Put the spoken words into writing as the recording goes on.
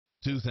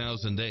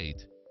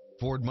2008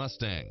 Ford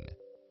Mustang.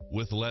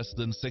 With less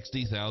than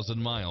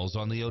 60,000 miles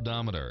on the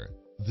odometer,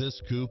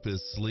 this coupe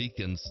is sleek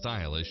and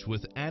stylish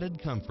with added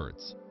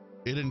comforts.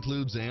 It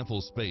includes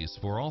ample space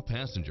for all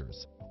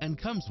passengers and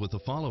comes with the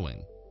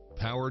following: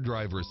 power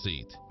driver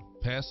seat,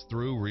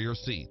 pass-through rear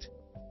seat,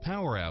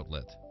 power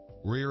outlet,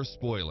 rear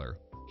spoiler,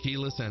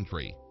 keyless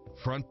entry,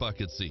 front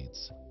bucket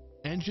seats,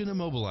 engine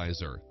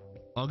immobilizer,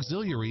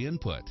 auxiliary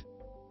input,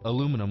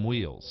 aluminum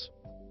wheels,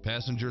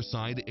 passenger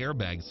side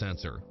airbag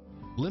sensor,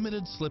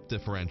 limited slip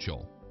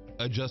differential,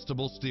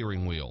 adjustable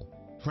steering wheel,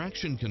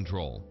 traction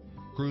control,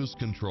 cruise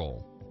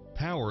control,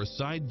 power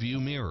side view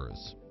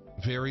mirrors,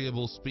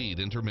 variable speed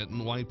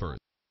intermittent wipers.